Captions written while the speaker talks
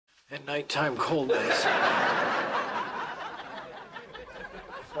and nighttime cold medicine.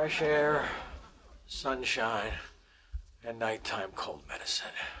 Fresh air, sunshine, and nighttime cold medicine.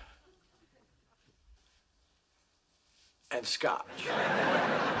 And scotch.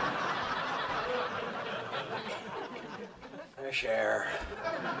 Fresh air,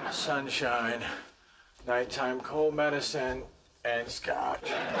 sunshine, nighttime cold medicine, and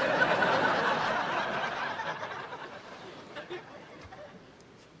scotch.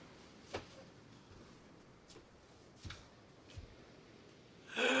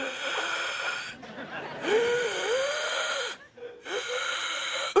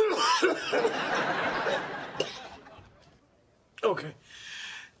 Okay,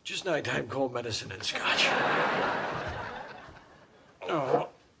 just nighttime cold medicine and scotch. Oh.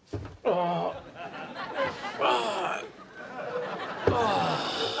 Oh. Oh. Oh.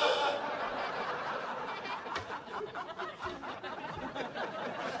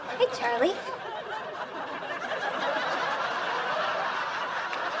 Hey, Charlie.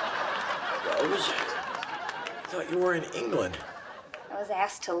 Rose? I thought you were in England. I was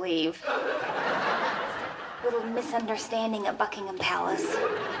asked to leave. Little misunderstanding at Buckingham Palace.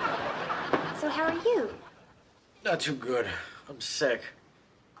 So how are you? Not too good. I'm sick.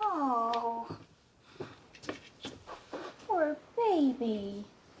 Oh. Poor baby.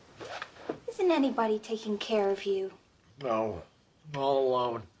 Isn't anybody taking care of you? No, I'm all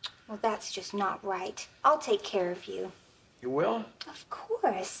alone. Well, that's just not right. I'll take care of you. You will? Of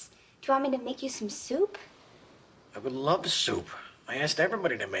course. Do you want me to make you some soup? I would love soup. I asked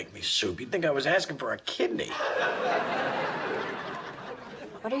everybody to make me soup. You'd think I was asking for a kidney.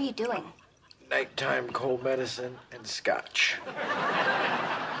 What are you doing? Nighttime cold medicine and scotch.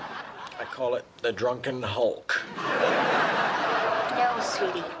 I call it the Drunken Hulk. No,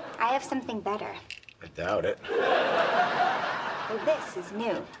 sweetie. I have something better. I doubt it. Well, this is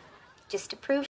new. Just to prove